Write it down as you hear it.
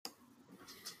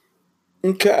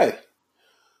Okay.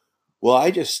 Well, I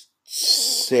just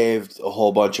saved a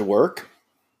whole bunch of work.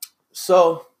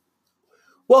 So,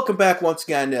 welcome back once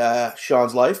again to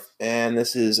Sean's Life, and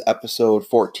this is episode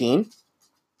 14.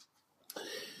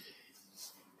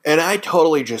 And I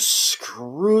totally just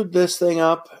screwed this thing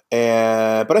up,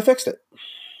 but I fixed it.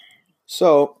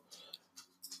 So,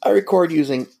 I record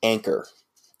using Anchor,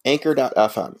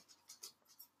 Anchor.fm.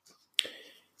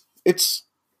 It's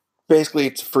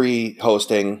free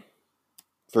hosting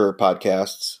for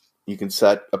podcasts. You can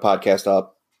set a podcast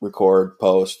up, record,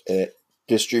 post, and it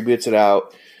distributes it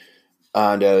out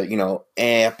onto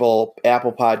Apple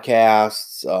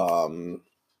Podcasts.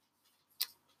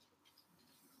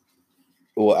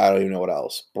 Well, I don't even know what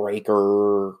else.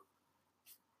 Breaker.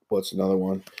 What's another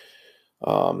one?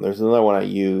 There's another one I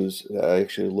use that I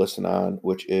actually listen on,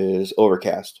 which is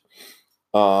Overcast.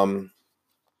 A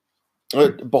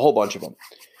whole bunch of them.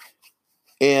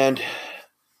 And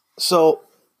so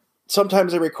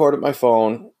sometimes I record with my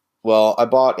phone. Well, I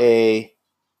bought a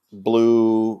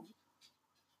Blue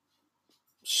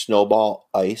Snowball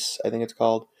Ice, I think it's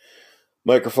called,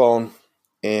 microphone,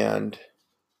 and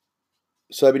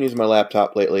so I've been using my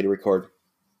laptop lately to record.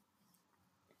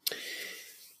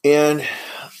 And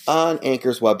on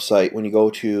Anchor's website, when you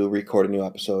go to record a new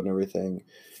episode and everything,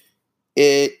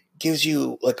 it gives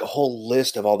you like a whole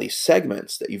list of all these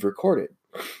segments that you've recorded.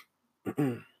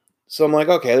 So I'm like,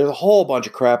 okay, there's a whole bunch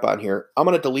of crap on here. I'm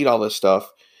going to delete all this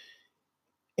stuff,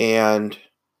 and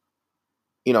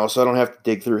so I don't have to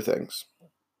dig through things.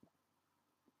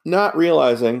 Not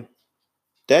realizing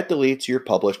that deletes your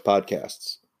published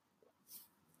podcasts.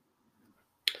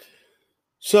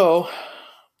 So,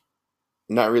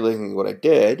 not realizing what I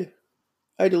did,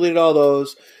 I deleted all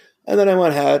those, and then I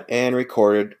went ahead and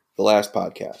recorded the last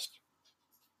podcast.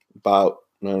 About,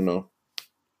 I don't know,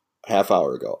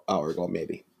 hour ago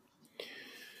maybe.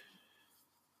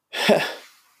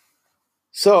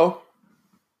 So,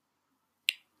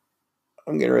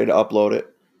 I'm getting ready to upload it,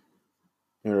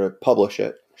 or publish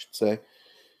it, I should say.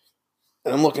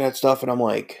 And I'm looking at stuff, and I'm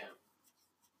like,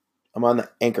 I'm on the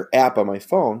Anchor app on my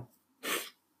phone.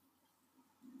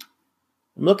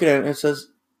 I'm looking at it, and it says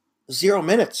 0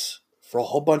 minutes for a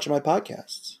whole bunch of my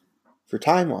podcasts, for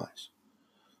time-wise.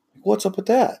 What's up with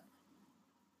that?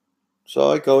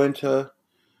 So I go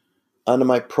onto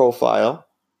my profile,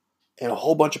 and a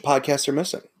whole bunch of podcasts are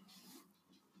missing.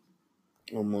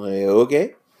 I'm like,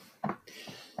 okay.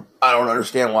 I don't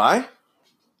understand why.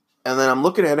 And then I'm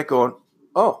looking at it going,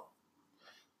 oh,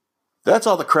 that's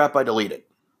all the crap I deleted.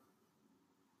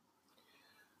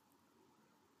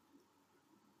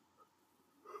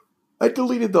 I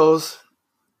deleted those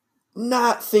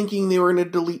not thinking they were going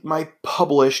to delete my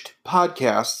published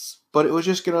podcasts, but it was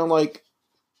just going to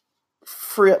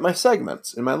free up my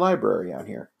segments in my library on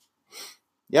here.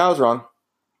 Yeah, I was wrong.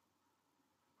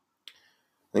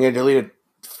 I think I deleted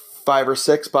 5 or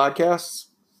 6 podcasts.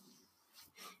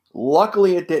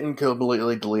 Luckily, it didn't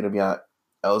completely delete them yet.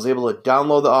 I was able to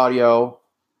download the audio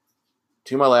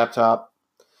to my laptop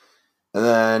and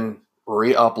then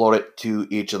re-upload it to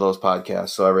each of those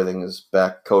podcasts so everything is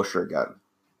back kosher again.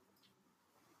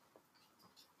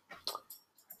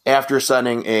 After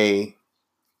sending a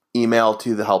email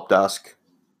to the help desk,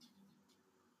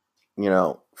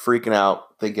 freaking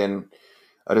out, thinking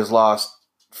I just lost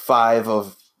 5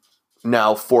 of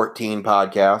now 14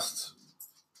 podcasts.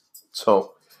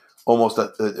 So almost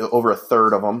over a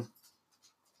third of them.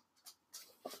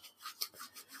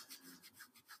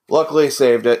 Luckily,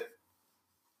 saved it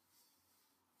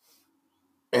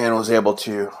and was able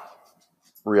to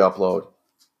re-upload.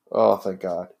 Oh, thank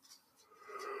God.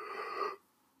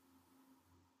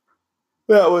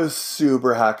 That was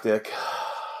super hectic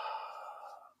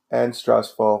and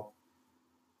stressful.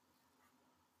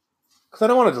 Because I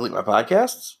don't want to delete my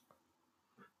podcasts.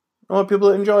 I want people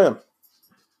to enjoy them.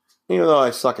 Even though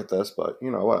I suck at this, but,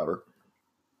 whatever.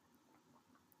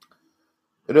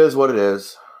 It is what it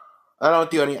is. I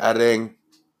don't do any editing.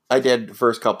 I did the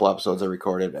first couple episodes I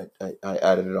recorded. I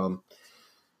edited them.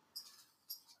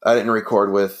 I didn't record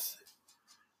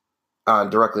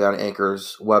directly on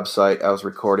Anchor's website. I was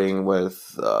recording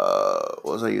with, what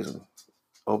was I using?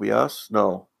 OBS?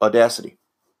 No, Audacity.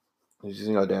 I was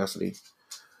using Audacity.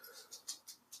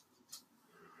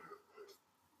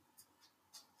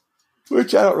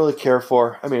 Which I don't really care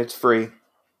for. I mean, it's free.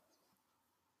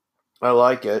 I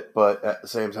like it, but at the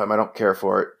same time, I don't care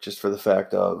for it just for the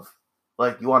fact of,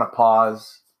 you want to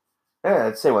pause. Yeah,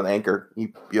 it's the same with Anchor.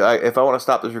 If I want to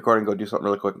stop this recording, go do something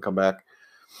really quick and come back,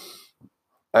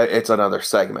 it's another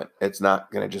segment. It's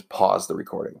not going to just pause the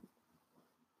recording,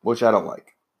 which I don't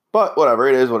like. But whatever,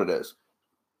 it is what it is.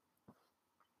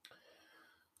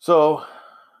 So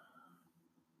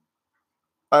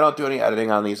I don't do any editing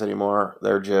on these anymore.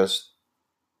 They're just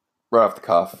right off the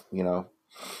cuff, It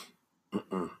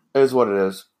is what it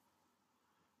is.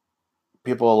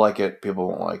 People will like it. People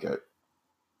won't like it.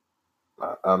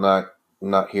 I'm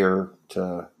not here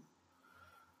to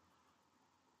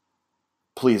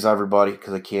please everybody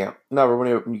because I can't.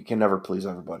 Never, you can never please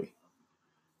everybody.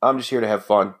 I'm just here to have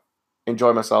fun,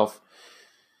 enjoy myself,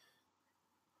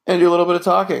 and do a little bit of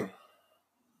talking.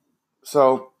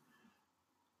 So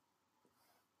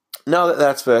now that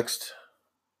that's fixed,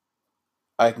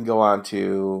 I can go on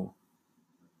to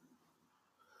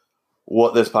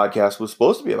what this podcast was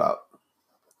supposed to be about,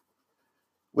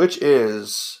 which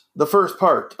is the first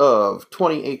part of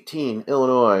 2018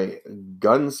 Illinois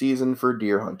gun season for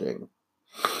deer hunting.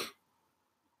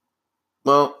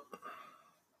 Well,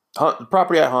 the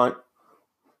property I hunt,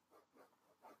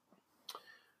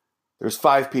 there's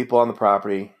 5 people on the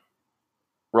property.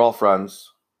 We're all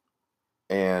friends.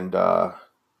 And out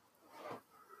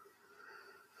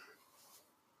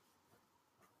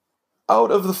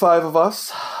of the 5 of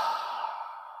us,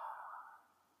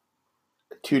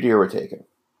 2 deer were taken.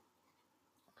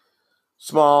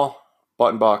 Small,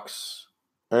 button bucks.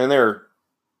 And they're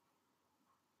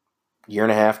a year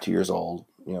and a half, 2 years old.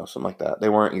 Something like that. They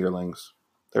weren't yearlings.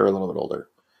 They were a little bit older.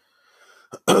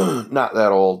 Not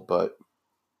that old, but,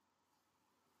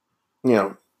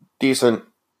 decent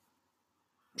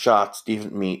shots,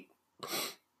 decent meat.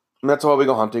 And that's why we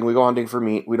go hunting. We go hunting for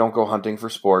meat. We don't go hunting for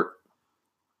sport.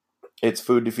 It's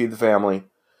food to feed the family.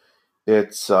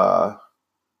 It's,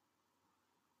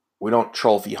 we don't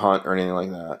trophy hunt or anything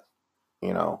like that,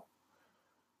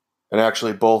 And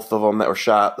actually, both of them that were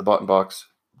shot, the button bucks,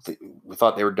 we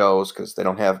thought they were does because they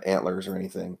don't have antlers or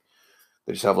anything.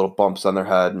 They just have little bumps on their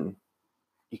head, and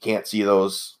you can't see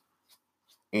those.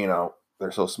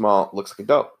 They're so small, it looks like a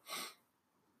doe.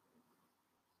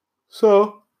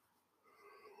 So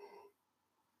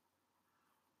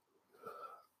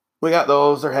we got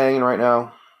those. They're hanging right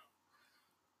now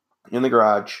in the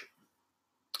garage,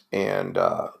 and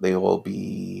we will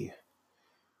be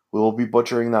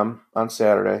butchering them on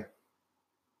Saturday.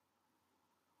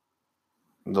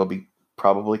 They'll be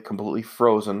probably completely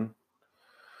frozen,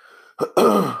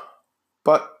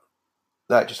 but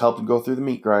that just helped them go through the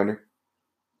meat grinder.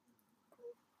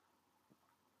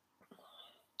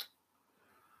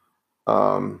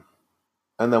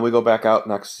 And then we go back out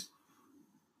next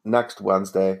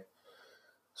Wednesday.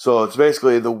 So it's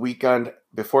basically the weekend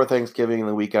before Thanksgiving and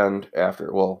the weekend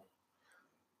after. Well,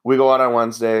 we go out on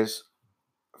Wednesdays.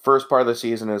 First part of the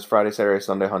season is Friday, Saturday,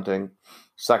 Sunday hunting.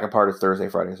 Second part is Thursday,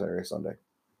 Friday, Saturday, Sunday.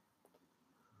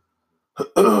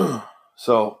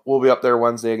 So we'll be up there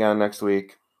Wednesday again next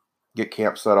week. Get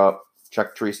camp set up,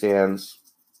 check tree stands,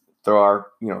 throw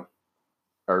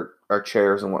our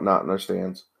chairs and whatnot in their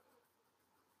stands.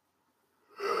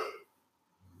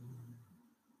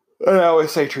 And I always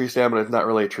say tree stand, but it's not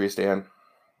really a tree stand.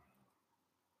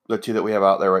 The 2 that we have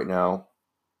out there right now,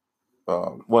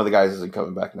 one of the guys isn't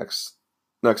coming back next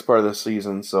part of the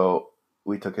season, so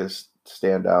we took his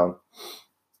stand down.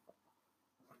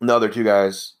 The other 2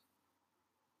 guys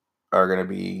are going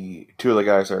to be 2 of the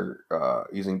guys are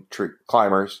using tree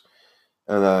climbers,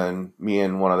 and then me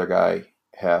and one other guy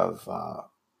have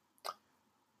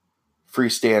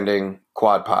freestanding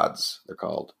quad pods. They're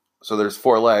called. So there's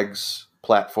 4 legs,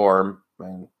 platform,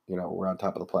 and we're on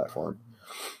top of the platform.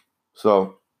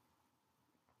 So,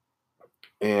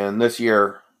 and this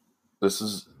year,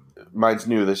 mine's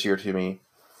new this year to me,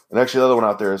 and actually the other one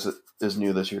out there is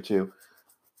new this year too.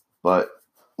 But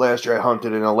last year I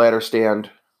hunted in a ladder stand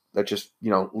that just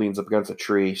leans up against a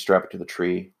tree, strap it to the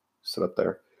tree, sit up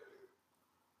there.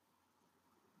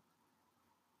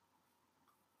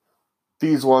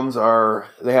 These ones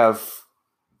they have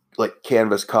like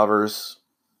canvas covers.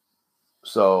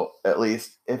 So at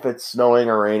least if it's snowing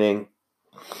or raining,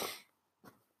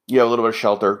 you have a little bit of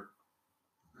shelter.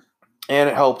 And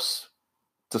it helps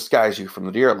disguise you from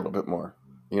the deer a little bit more.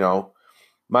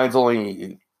 Mine's only,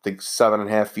 I think,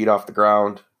 7.5 feet off the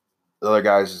ground. The other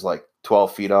guy's is like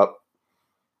 12 feet up.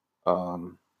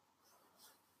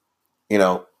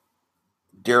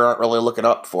 Deer aren't really looking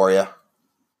up for you.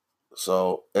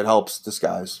 So it helps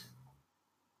disguise.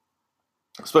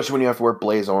 Especially when you have to wear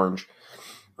blaze orange.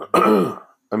 I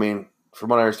mean, from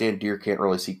what I understand, deer can't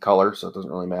really see color, so it doesn't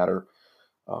really matter.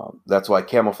 That's why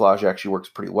camouflage actually works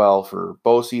pretty well for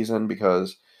bow season,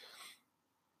 because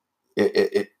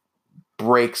it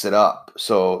breaks it up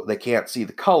so they can't see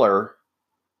the color.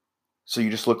 So you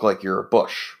just look like you're a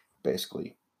bush,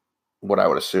 basically. What I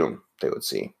would assume they would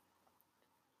see.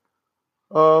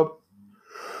 So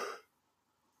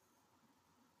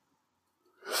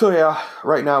So yeah,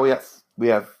 right now we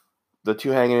have the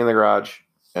 2 hanging in the garage,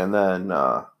 and then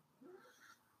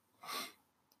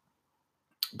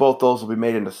both those will be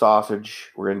made into sausage.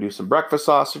 We're gonna do some breakfast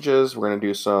sausages. We're gonna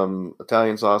do some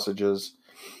Italian sausages,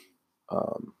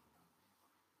 and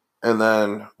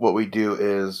then what we do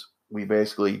is we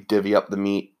basically divvy up the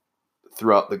meat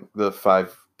throughout the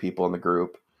 5 people in the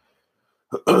group.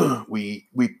 we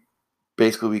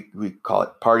basically we call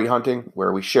it party hunting,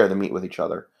 where we share the meat with each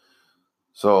other.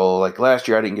 So like last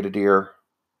year I didn't get a deer,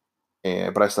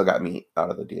 but I still got meat out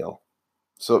of the deal.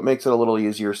 So it makes it a little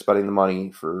easier spending the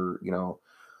money for,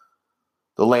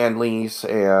 the land lease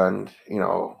and,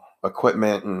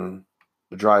 equipment and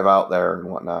the drive out there and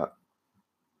whatnot.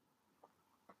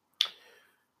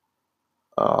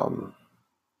 It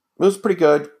was pretty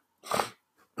good.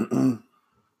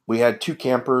 We had 2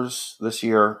 campers this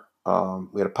year.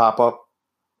 We had a pop-up,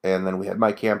 and then we had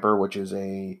my camper, which is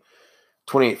a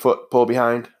 28-foot pull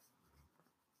behind.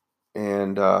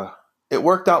 And it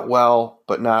worked out well,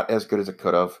 but not as good as it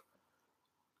could have.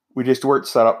 We just weren't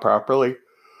set up properly.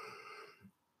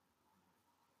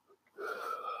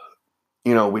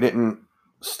 We didn't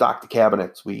stock the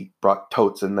cabinets. We brought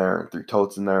totes in there and 3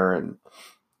 totes in there, and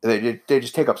they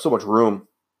just take up so much room.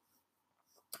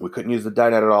 We couldn't use the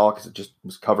dinette at all because it just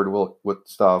was covered with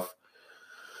stuff.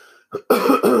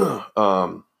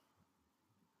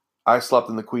 I slept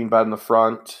in the queen bed in the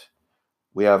front.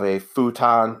 We have a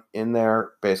futon in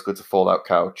there. Basically, it's a fold-out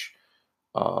couch.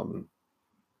 One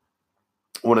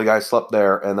of the guys slept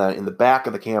there, and then in the back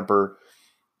of the camper,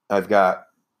 I've got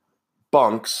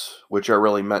bunks, which are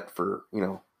really meant for,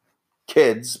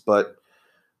 kids, but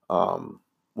one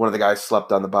of the guys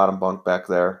slept on the bottom bunk back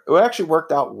there. It actually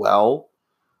worked out well.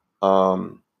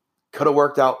 Could have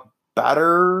worked out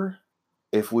better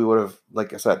if we would have,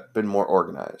 like I said, been more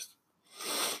organized.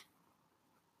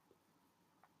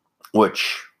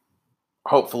 Which,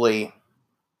 hopefully,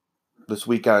 this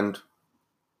weekend,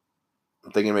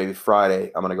 I'm thinking maybe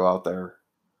Friday, I'm going to go out there.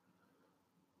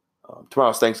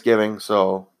 Tomorrow's Thanksgiving,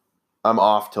 so I'm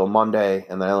off till Monday,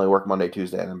 and then I only work Monday,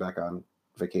 Tuesday, and I'm back on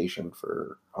vacation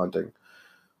for hunting.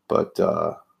 But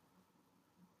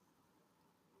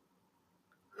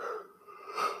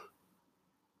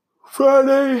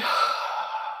Friday,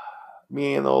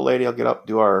 me and the old lady will get up,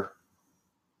 do our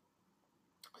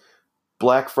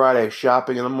Black Friday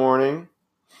shopping in the morning,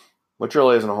 which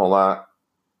really isn't a whole lot.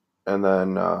 And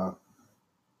then I'll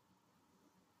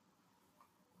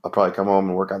probably come home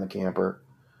and work on the camper.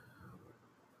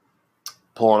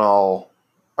 Pulling all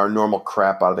our normal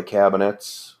crap out of the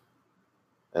cabinets.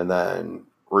 And then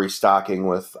restocking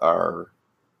with our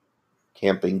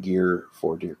camping gear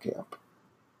for deer camp.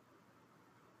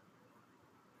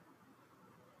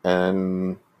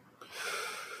 And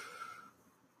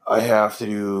I have to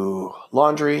do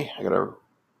laundry. I got to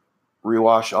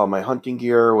rewash all my hunting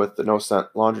gear with the no scent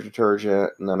laundry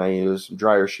detergent. And then I use some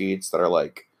dryer sheets that are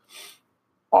like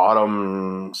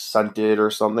autumn scented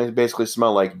or something. They basically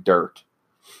smell like dirt.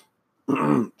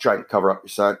 Try and cover up your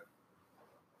scent.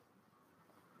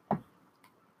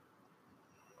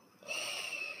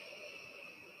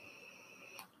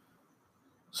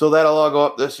 So that'll all go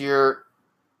up this year,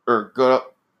 or go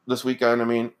up this weekend. I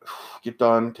mean, get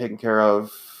done taking care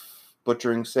of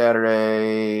butchering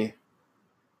Saturday,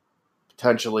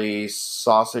 potentially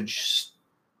sausage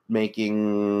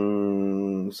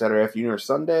making Saturday afternoon or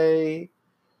Sunday.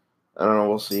 I don't know.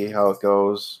 We'll see how it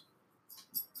goes.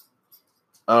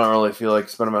 I don't really feel like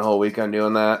spending my whole weekend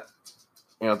doing that.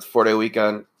 It's a 4-day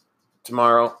weekend.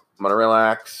 Tomorrow, I'm going to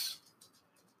relax.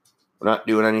 We're not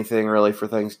doing anything really for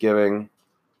Thanksgiving.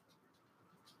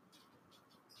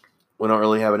 We don't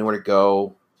really have anywhere to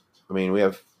go. I mean, we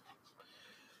have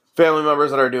family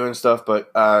members that are doing stuff, but,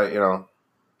 I'm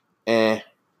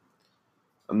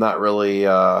not really,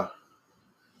 we're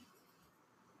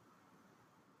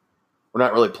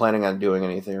not really planning on doing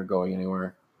anything or going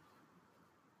anywhere.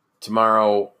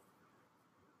 Tomorrow,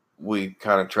 we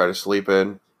kind of try to sleep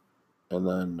in, and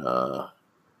then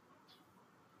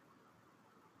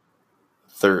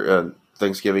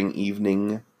Thanksgiving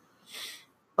evening,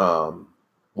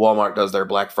 Walmart does their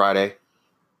Black Friday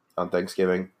on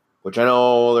Thanksgiving, which I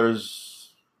know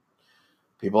there's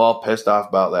people all pissed off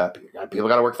about that. People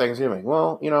got to work Thanksgiving.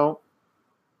 Well,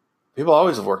 people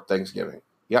always have worked Thanksgiving.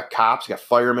 You got cops, you got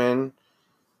firemen.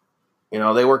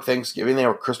 They work Thanksgiving, they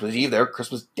work Christmas Eve, they work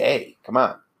Christmas Day. Come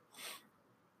on.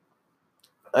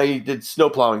 I did snow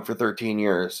plowing for 13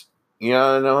 years. You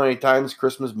know how many times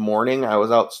Christmas morning I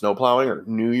was out snow plowing, or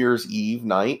New Year's Eve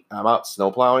night I'm out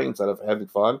snow plowing instead of having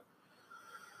fun?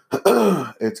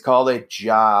 It's called a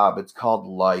job. It's called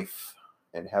life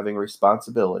and having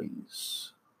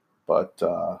responsibilities. But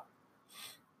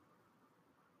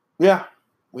yeah,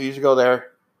 we usually go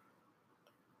there.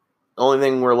 The only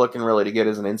thing we're looking really to get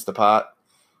is an Instapot.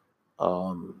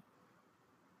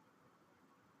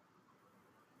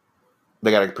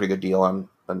 They got a pretty good deal on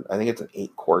I think it's an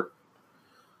 8-quart.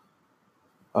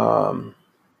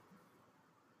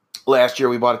 Last year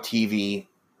we bought a TV,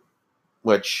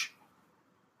 which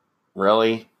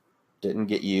really didn't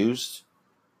get used.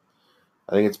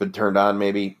 I think it's been turned on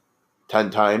maybe 10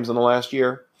 times in the last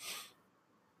year.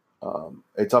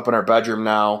 It's up in our bedroom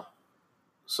now,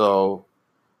 so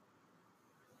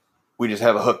we just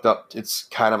have it hooked up. It's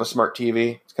kind of a smart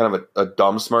TV. It's kind of a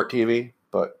dumb smart TV,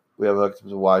 but we have it hooked up to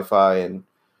Wi-Fi, and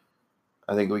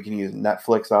I think we can use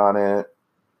Netflix on it,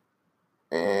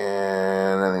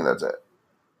 and I think that's it.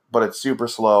 But it's super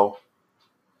slow.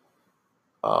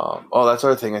 That's the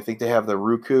other thing. I think they have the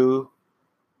Roku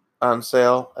on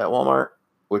sale at Walmart,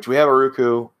 which we have a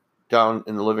Roku down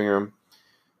in the living room.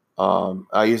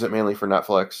 I use it mainly for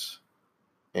Netflix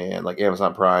and like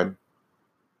Amazon Prime.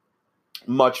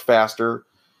 Much faster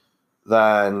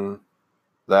than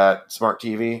that smart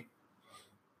TV.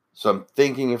 So I'm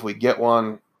thinking if we get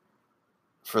one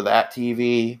for that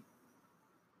TV,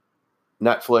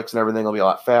 Netflix and everything will be a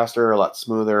lot faster, a lot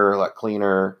smoother, a lot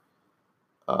cleaner.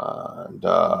 And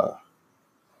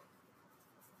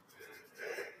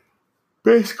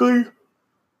basically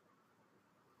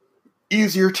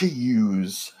easier to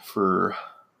use for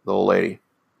the old lady.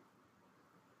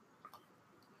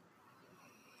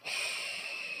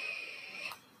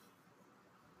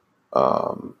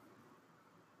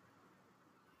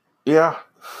 Yeah.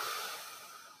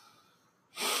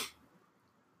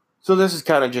 So this is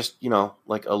kind of just,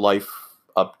 like a life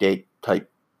update type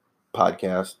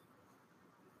podcast.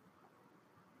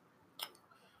 I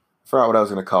forgot what I was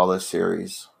going to call this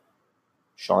series.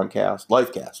 Seancast?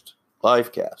 Lifecast.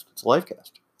 It's a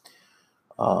Lifecast.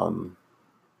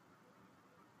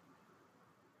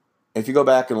 If you go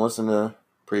back and listen to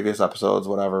previous episodes,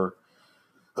 whatever,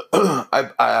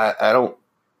 I don't,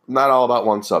 not all about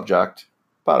one subject,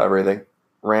 about everything,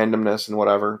 randomness and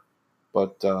whatever,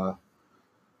 but, I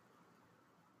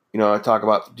talk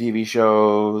about TV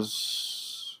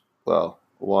shows, well,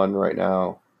 one right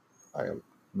now, I am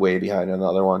way behind on the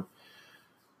other one,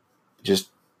 just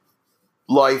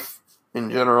life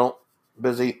in general,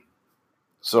 busy,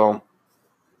 so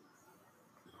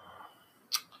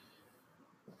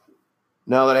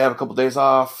now that I have a couple days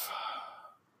off,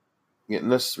 getting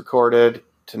this recorded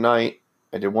tonight.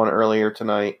 I did one earlier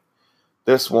tonight.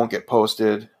 This won't get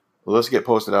posted. Well, this will get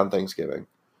posted on Thanksgiving.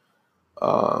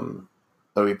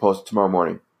 It'll be posted tomorrow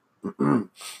morning. I'm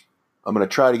going to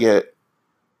try to get...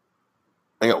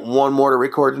 I got one more to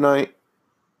record tonight.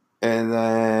 And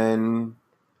then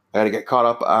I got to get caught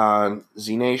up on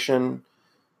Z Nation.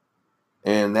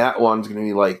 And that one's going to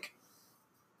be like...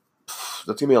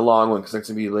 That's going to be a long one because it's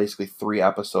going to be basically 3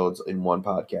 episodes in one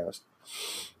podcast.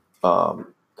 Because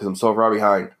I'm so far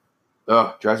behind.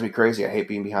 Ugh, drives me crazy. I hate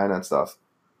being behind on stuff.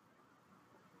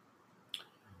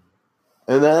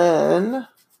 And then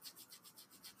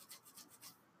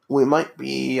we might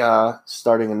be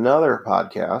starting another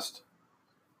podcast.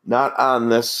 Not on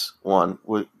this one.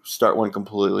 We'll start one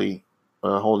completely,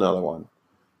 a whole nother one.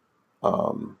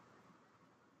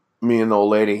 Me and the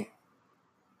old lady.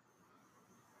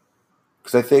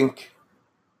 Because I think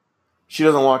she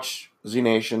doesn't watch Z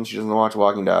Nation. She doesn't watch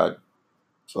Walking Dead.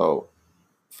 So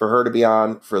for her to be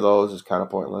on for those is kind of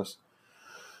pointless.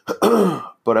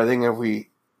 But I think if we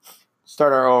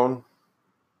start our own,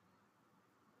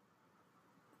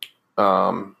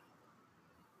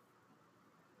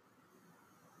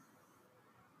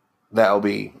 that'll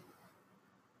be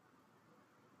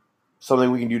something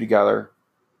we can do together.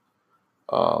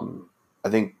 I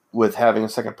think with having a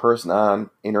second person on,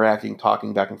 interacting,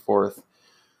 talking back and forth,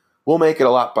 we'll make it a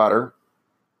lot better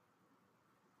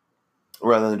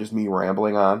rather than just me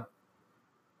rambling on.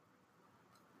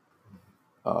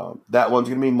 That one's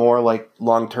going to be more like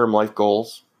long-term life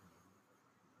goals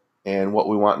and what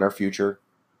we want in our future.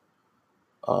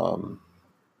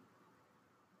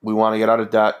 We want to get out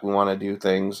of debt. We want to do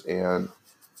things, and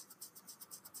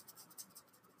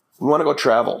we want to go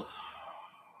travel.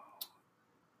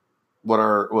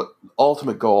 What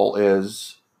ultimate goal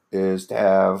is to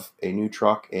have a new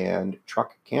truck and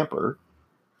truck camper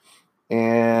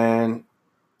and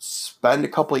spend a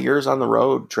couple of years on the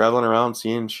road traveling around,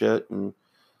 seeing shit. And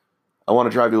I want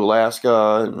to drive to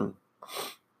Alaska and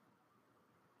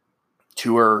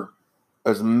tour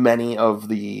as many of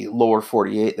the lower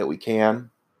 48 that we can.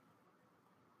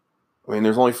 I mean,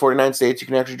 there's only 49 states you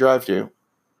can actually drive to.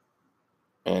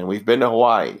 And we've been to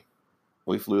Hawaii.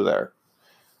 We flew there.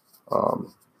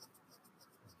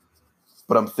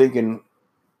 But I'm thinking,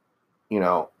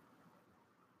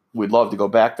 we'd love to go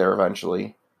back there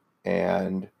eventually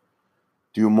and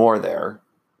do more there.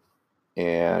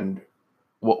 And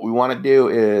what we want to do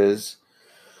is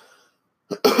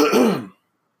we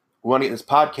want to get this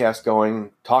podcast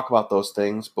going, talk about those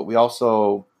things, but we have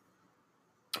a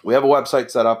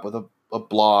website set up with a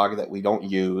blog that we don't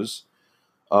use,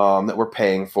 that we're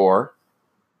paying for,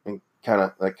 and kind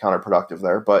of like counterproductive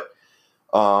there. But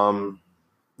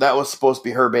that was supposed to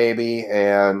be her baby,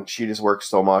 and she just works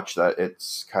so much that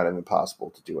it's kind of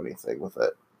impossible to do anything with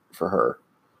it for her.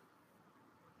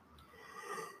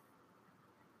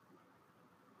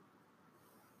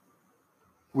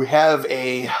 We have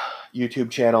a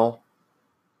YouTube channel.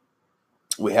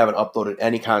 We haven't uploaded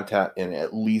any content in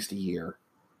at least a year.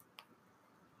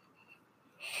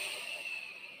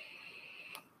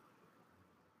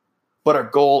 But our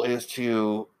goal is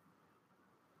to,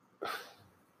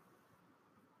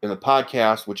 in the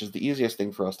podcast, which is the easiest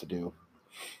thing for us to do,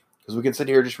 because we can sit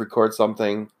here, just record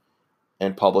something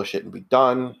and publish it and be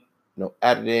done. No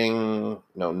editing,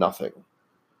 no nothing.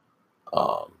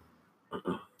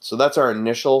 So that's our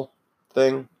initial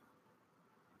thing.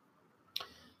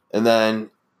 And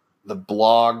then the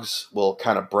blogs will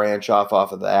kind of branch off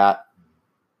of that.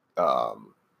 We'll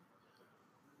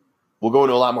go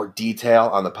into a lot more detail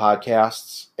on the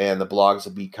podcasts, and the blogs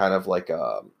will be kind of like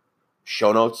a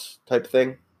show notes type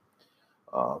thing.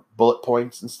 Bullet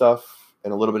points and stuff,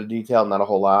 and a little bit of detail, not a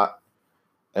whole lot.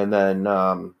 And then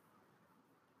the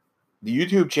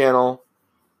YouTube channel,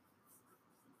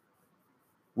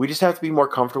 we just have to be more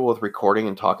comfortable with recording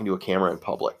and talking to a camera in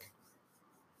public.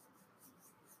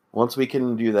 Once we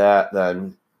can do that,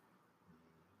 then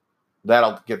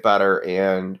that'll get better,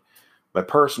 and my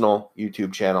personal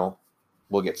YouTube channel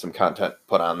will get some content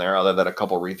put on there, other than a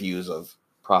couple reviews of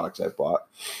products I've bought,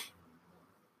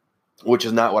 which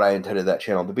is not what I intended that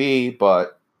channel to be,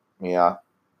 but yeah.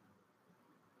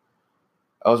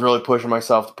 I was really pushing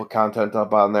myself to put content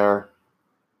up on there,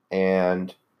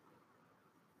 and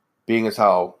being as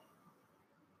how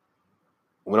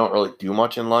we don't really do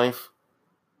much in life,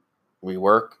 we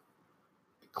work,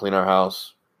 we clean our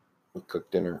house, we cook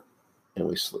dinner, and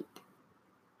we sleep.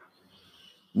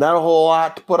 Not a whole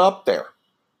lot to put up there.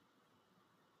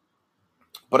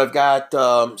 But I've got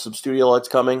some studio lights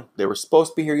coming. They were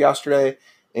supposed to be here yesterday,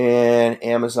 and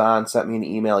Amazon sent me an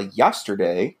email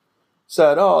yesterday,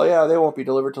 said, oh yeah, they won't be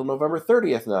delivered till November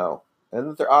 30th now, and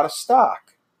that they're out of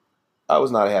stock. I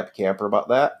was not a happy camper about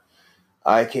that.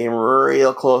 I came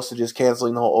real close to just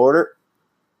canceling the whole order,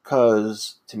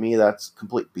 because to me that's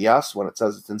complete BS. When it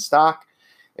says it's in stock,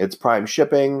 it's prime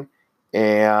shipping,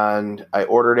 and I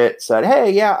ordered it, said, hey,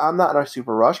 yeah, I'm not in a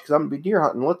super rush because I'm going to be deer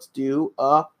hunting. Let's do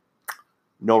a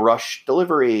no rush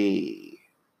delivery.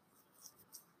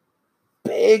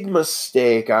 Big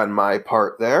mistake on my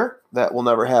part there. That will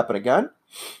never happen again.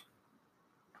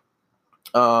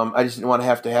 I just didn't want to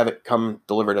have it come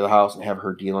delivered to the house and have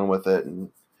her dealing with it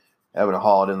and having to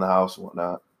haul it in the house and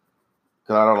whatnot.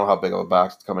 Because I don't know how big of a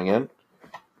box it's coming in.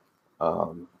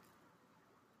 I'll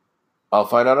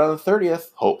find out on the 30th,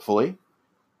 hopefully.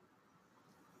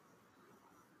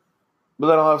 But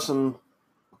then I'll have a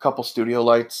couple studio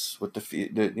lights with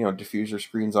diffuser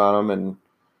screens on them, and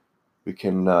we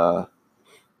can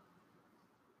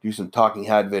do some talking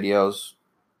head videos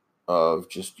of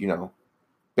just,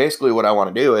 basically what I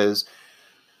want to do is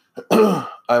I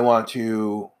got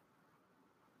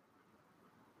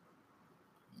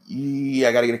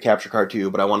to get a capture card too,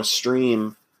 but I want to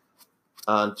stream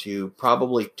onto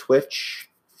probably Twitch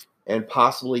and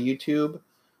possibly YouTube,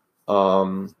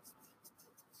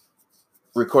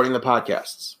 recording the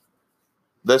podcasts.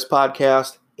 This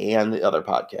podcast and the other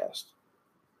podcast.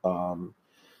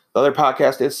 The other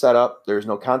podcast is set up. There's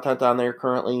no content on there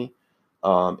currently.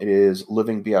 It is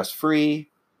Living BS Free,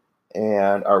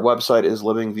 and our website is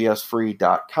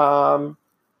livingvsfree.com.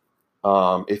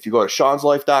 If you go to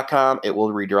seanslife.com, it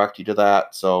will redirect you to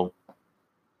that. So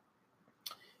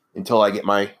until I get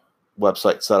my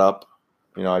website set up,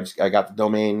 I got the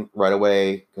domain right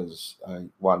away because I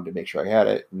wanted to make sure I had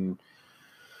it, and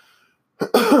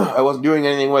I wasn't doing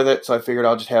anything with it, so I figured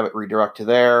I'll just have it redirect to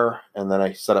there, and then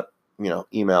I set up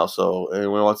email. So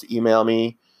anyone who wants to email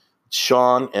me, it's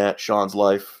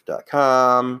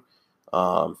Sean@seanslife.com.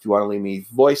 If you want to leave me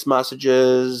voice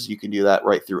messages, you can do that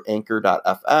right through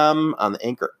anchor.fm on the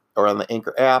Anchor or on the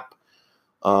Anchor app,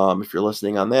 if you're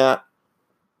listening on that.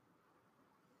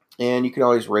 And you can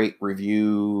always rate,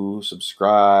 review,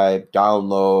 subscribe,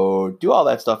 download, do all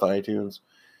that stuff on iTunes.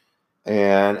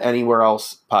 And anywhere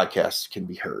else podcasts can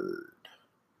be heard.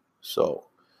 So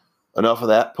enough of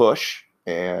that push.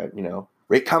 And,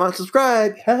 rate, comment,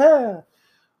 subscribe.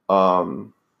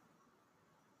 So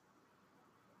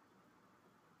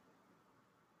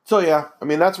yeah, I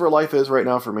mean that's where life is right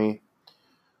now for me.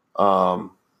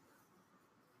 Um,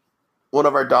 one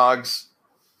of our dogs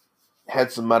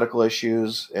had some medical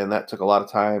issues, and that took a lot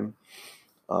of time.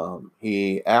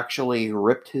 He actually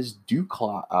ripped his dew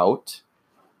claw out.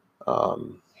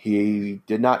 He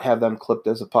did not have them clipped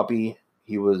as a puppy.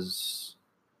 He was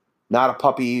not a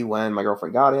puppy when my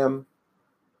girlfriend got him.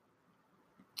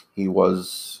 He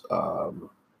was from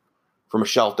a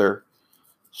shelter,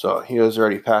 so he was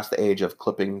already past the age of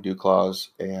clipping dew claws,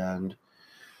 and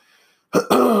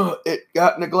it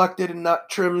got neglected and not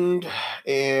trimmed,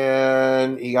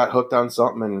 and he got hooked on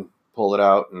something and pulled it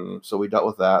out, and so we dealt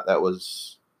with that. That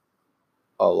was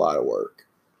a lot of work.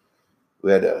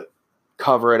 We had to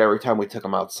cover it every time we took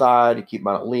him outside to keep him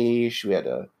on a leash. We had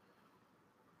to,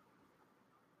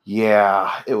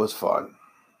 yeah, it was fun.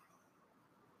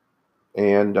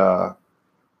 And I'm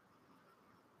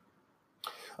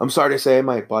sorry to say,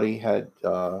 my buddy had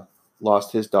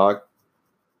lost his dog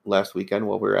last weekend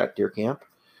while we were at deer camp.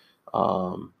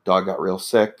 Dog got real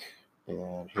sick,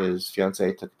 and his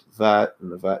fiance took it to the vet,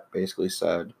 and the vet basically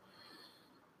said,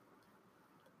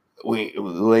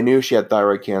 they knew she had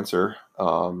thyroid cancer.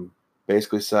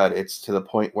 Basically said it's to the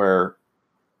point where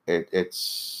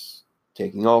it's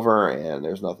taking over, and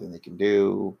there's nothing they can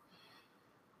do.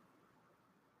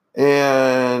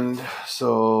 And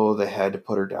so they had to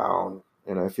put her down,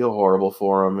 and I feel horrible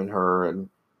for him and her, and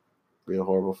feel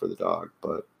horrible for the dog.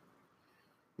 But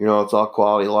it's all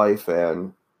quality of life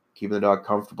and keeping the dog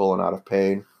comfortable and out of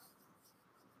pain.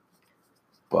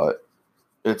 But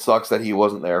it sucks that he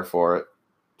wasn't there for it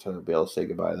to be able to say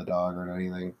goodbye to the dog or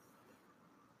anything.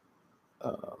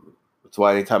 That's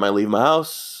why anytime I leave my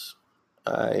house,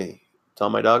 I tell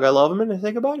my dog I love him and I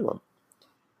say goodbye to him.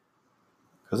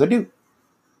 Because I do.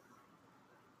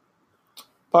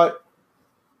 But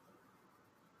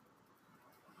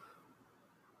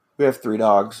we have 3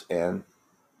 dogs, and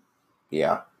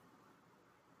yeah,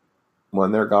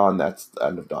 when they're gone, that's the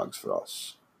end of dogs for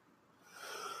us.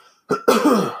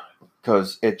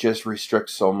 Because it just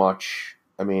restricts so much.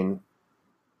 I mean,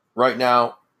 right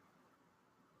now,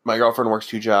 my girlfriend works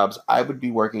 2 jobs. I would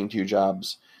be working 2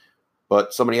 jobs,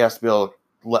 but somebody has to be able to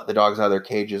let the dogs out of their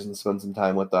cages and spend some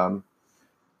time with them.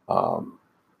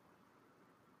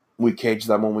 We cage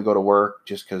them when we go to work,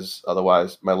 just because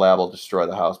otherwise my lab will destroy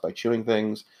the house by chewing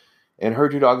things, and her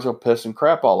 2 dogs will piss and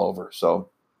crap all over. So,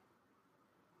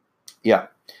 yeah,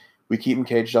 we keep them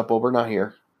caged up overnight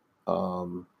here.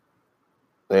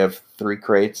 They have 3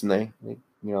 crates, and they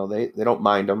don't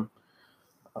mind them.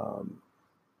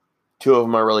 2 of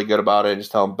them are really good about it. I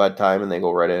just tell them bedtime, and they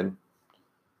go right in.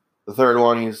 The third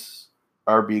one, he's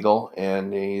our beagle,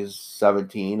 and he's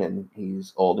 17, and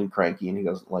he's old and cranky, and he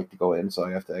doesn't like to go in, so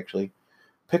I have to actually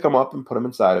pick him up and put him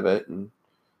inside of it. And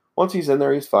once he's in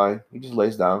there, he's fine. He just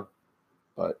lays down.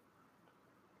 But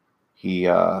he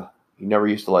never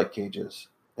used to like cages,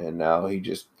 and now I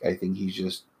think he's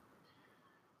just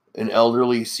an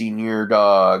elderly senior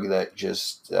dog that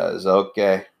just says,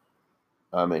 okay,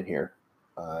 I'm in here.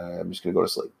 I'm just going to go to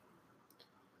sleep.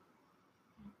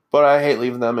 But I hate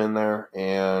leaving them in there,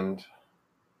 and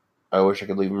I wish I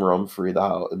could leave them roam free in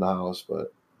the house,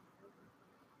 but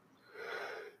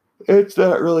it's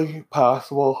not really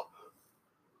possible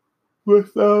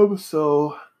with them.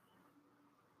 So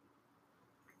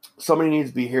somebody needs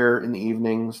to be here in the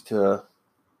evenings so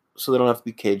they don't have to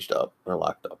be caged up or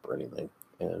locked up or anything,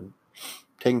 and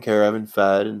taken care of and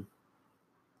fed and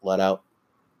let out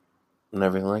and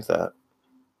everything like that.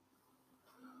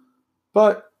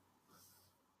 But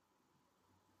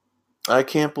I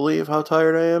can't believe how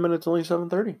tired I am, and it's only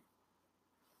 7:30.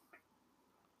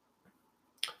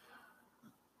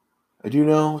 I do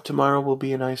know tomorrow will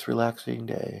be a nice, relaxing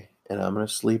day, and I'm going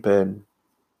to sleep in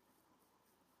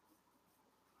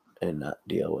and not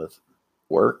deal with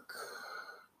work.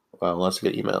 Well, unless I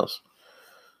get emails,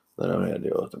 then I'm going to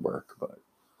deal with the work. But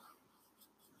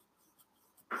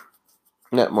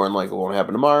that more than likely won't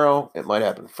happen tomorrow. It might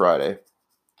happen Friday.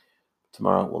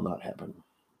 Tomorrow will not happen,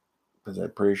 because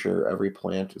I'm pretty sure every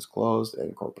plant is closed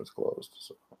and corporate's closed.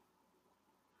 So,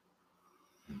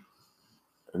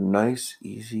 a nice,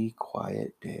 easy,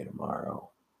 quiet day tomorrow.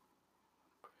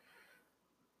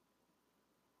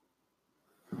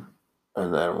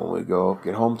 And then when we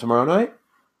get home tomorrow night,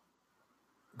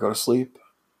 go to sleep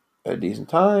at a decent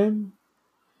time,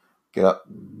 get up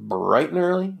bright and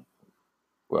early.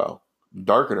 Well,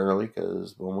 dark and early,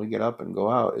 because when we get up and go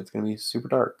out, it's going to be super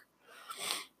dark.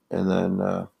 And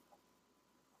then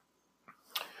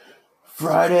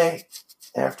Friday,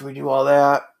 after we do all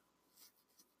that,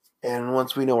 and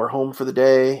once we know we're home for the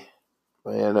day,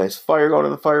 And a nice fire going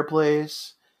in the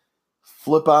fireplace.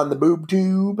 Flip on the boob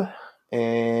tube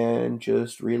and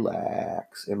just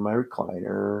relax in my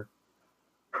recliner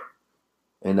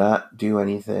and not do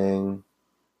anything,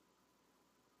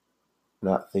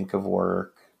 not think of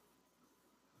work,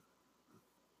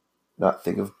 not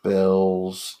think of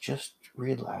bills, just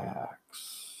relax.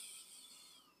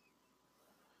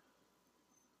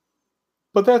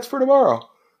 But that's for tomorrow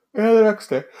and the next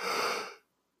day.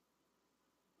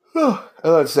 And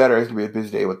then Saturday's going to be a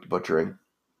busy day with the butchering.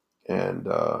 And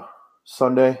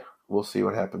Sunday, we'll see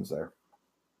what happens there.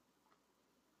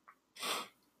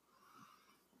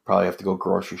 Probably have to go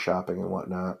grocery shopping and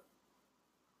whatnot.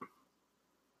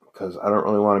 Because I don't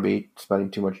really want to be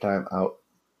spending too much time out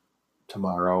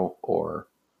tomorrow or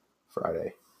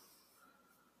Friday.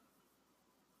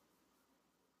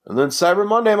 And then Cyber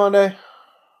Monday.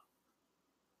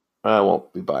 I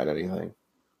won't be buying anything.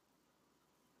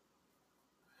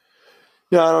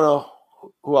 Yeah, I don't know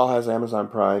who all has Amazon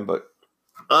Prime, but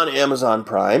on Amazon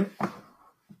Prime,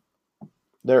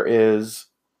 there is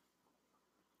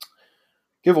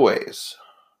giveaways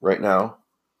right now.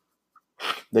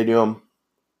 They do them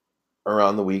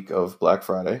around the week of Black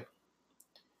Friday.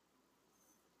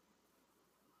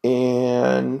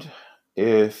 And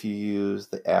if you use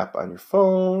the app on your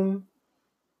phone,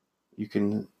 you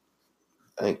can,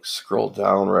 I think, scroll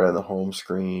down right on the home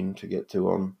screen to get to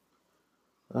them.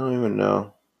 I don't even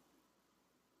know.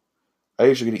 I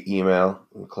usually get an email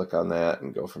and click on that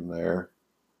and go from there.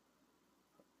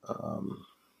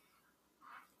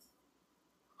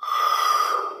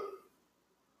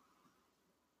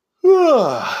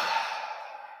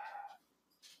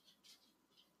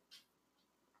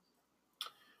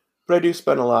 But I do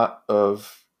spend a lot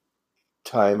of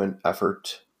time and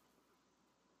effort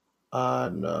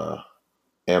on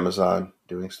Amazon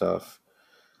doing stuff.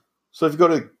 So if you go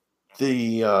to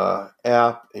the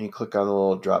app and you click on the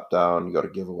little drop down, you go to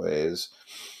giveaways,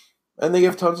 and they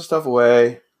give tons of stuff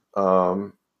away.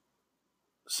 Some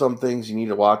things you need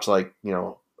to watch, like,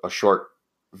 a short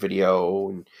video,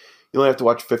 and you only have to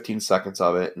watch 15 seconds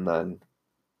of it, and then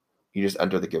you just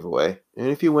enter the giveaway. And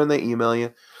if you win, they email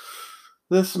you.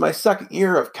 This is my second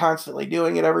year of constantly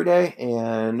doing it every day,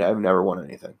 and I've never won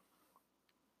anything.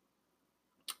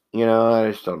 I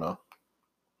just don't know.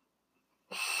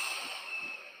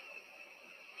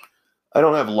 I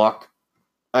don't have luck.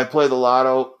 I play the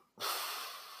lotto,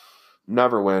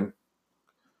 never win.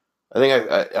 I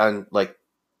think I'm like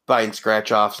buying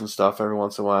scratch-offs and stuff every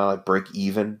once in a while. I break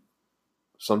even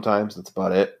sometimes. That's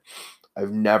about it.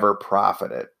 I've never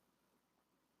profited.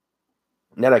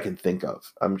 That I can think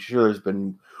of. I'm sure there's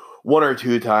been one or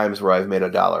two times where I've made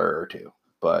 $1 or $2,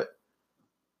 but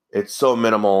it's so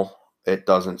minimal it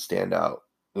doesn't stand out.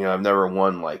 I've never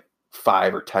won like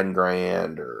 5 or 10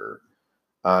 grand or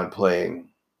on playing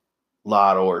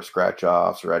lotto or scratch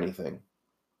offs or anything.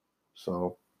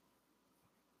 So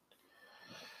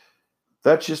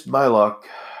that's just my luck.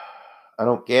 I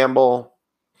don't gamble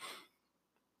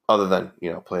other than,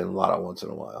 playing lotto once in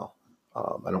a while.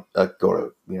 I don't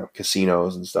go to,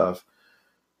 casinos and stuff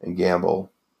and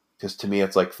gamble, because to me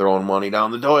it's like throwing money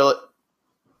down the toilet.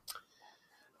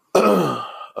 But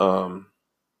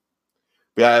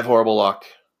yeah, I have horrible luck,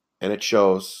 and it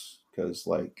shows, because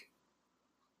like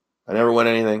I never win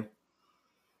anything.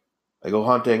 I go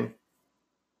hunting.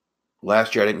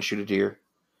 Last year I didn't shoot a deer.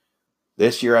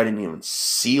 This year I didn't even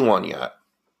see one yet,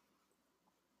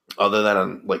 other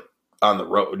than on the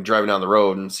road, driving down the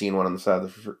road and seeing one on the side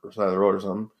of the road or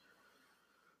something,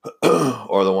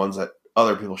 or the ones that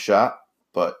other people shot.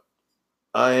 But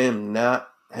I am not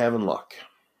having luck,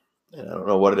 and I don't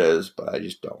know what it is, but I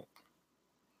just don't.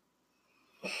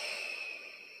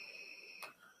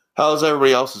 How's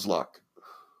everybody else's luck?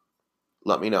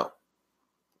 Let me know.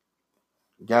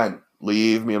 Again,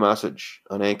 leave me a message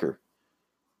on Anchor.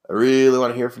 I really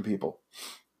want to hear from people.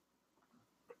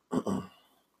 I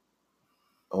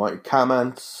want your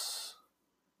comments,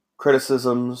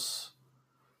 criticisms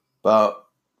about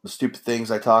the stupid things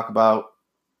I talk about,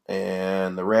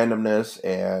 and the randomness,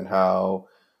 and how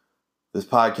this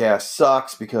podcast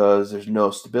sucks because there's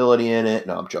no stability in it.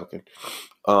 No, I'm joking.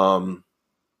 But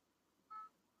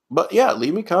yeah,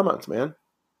 leave me comments, man.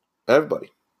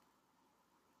 Everybody.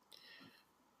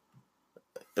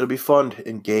 It'll be fun to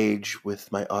engage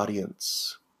with my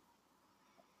audience.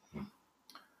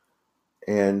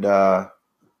 And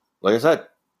like I said,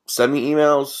 send me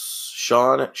emails,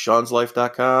 Sean at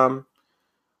seanslife.com.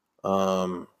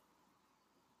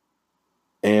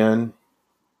 And,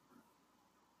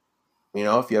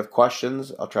 if you have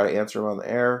questions, I'll try to answer them on the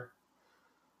air.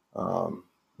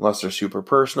 Unless they're super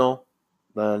personal,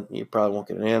 then you probably won't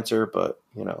get an answer, but,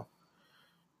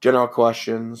 general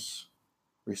questions,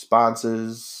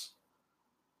 responses,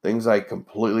 things I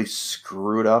completely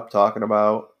screwed up talking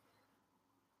about,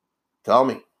 tell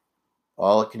me.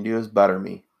 All it can do is better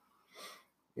me.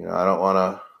 I don't want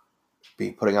to be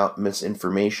putting out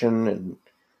misinformation and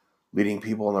leading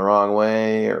people in the wrong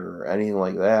way or anything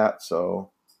like that. So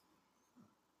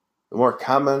the more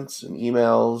comments and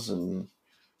emails and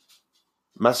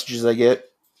messages I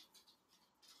get,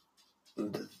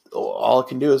 all it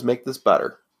can do is make this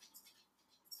better.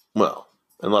 Well,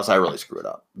 unless I really screw it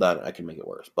up, then I can make it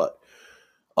worse. But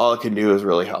all it can do is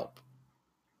really help.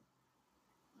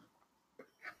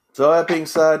 So that being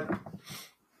said,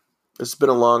 it's been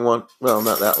a long one. Well,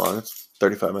 not that long. It's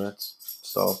 35 minutes.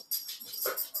 So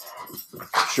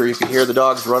I'm sure you can hear the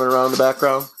dogs running around in the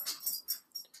background.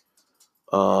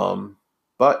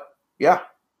 But yeah.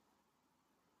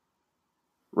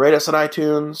 Rate us on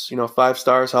iTunes. 5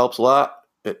 stars helps a lot.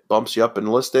 It bumps you up in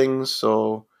listings,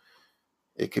 so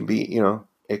it can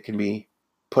be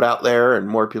put out there and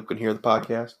more people can hear the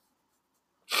podcast.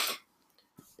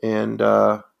 And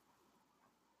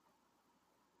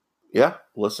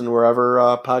listen wherever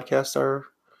podcasts are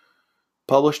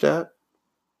published at.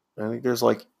 I think there's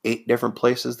like 8 different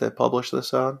places that publish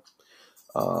this on.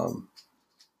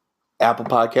 Apple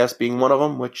Podcasts being one of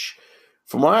them, which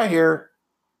from what I hear,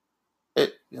 a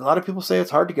lot of people say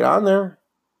it's hard to get on there.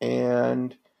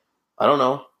 And I don't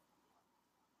know.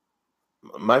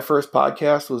 My first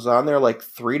podcast was on there like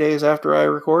 3 days after I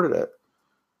recorded it.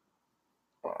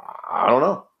 I don't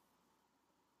know.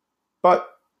 But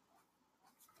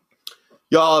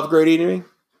y'all have a great evening.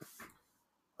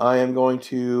 I am going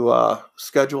to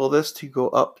schedule this to go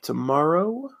up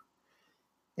tomorrow.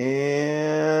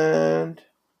 And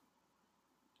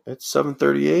it's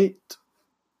 7:38.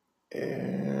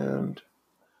 And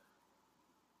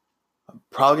I'm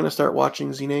probably going to start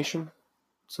watching Z Nation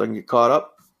so I can get caught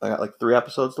up. I got like 3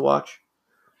 episodes to watch.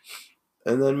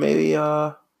 And then maybe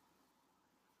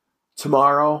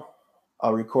tomorrow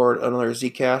I'll record another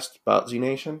Zcast about Z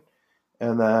Nation.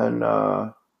 And then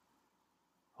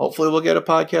hopefully we'll get a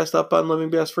podcast up on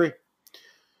Living BS Free.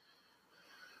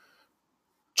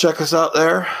 Check us out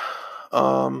there.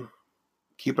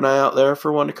 Keep an eye out there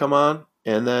for one to come on.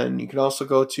 And then you can also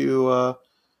go to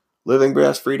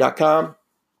livingbsfree.com.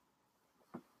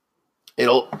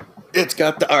 It's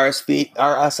got the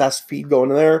RSS feed going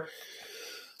there.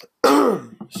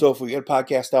 So if we get a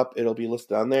podcast up, it'll be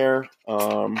listed on there.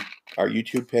 Our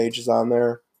YouTube page is on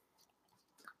there.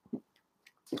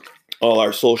 All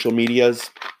our social medias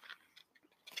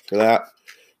for that.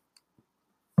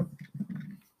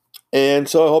 And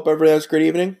so I hope everybody has a great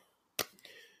evening.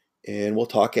 And we'll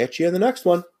talk at you in the next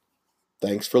one.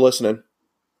 Thanks for listening.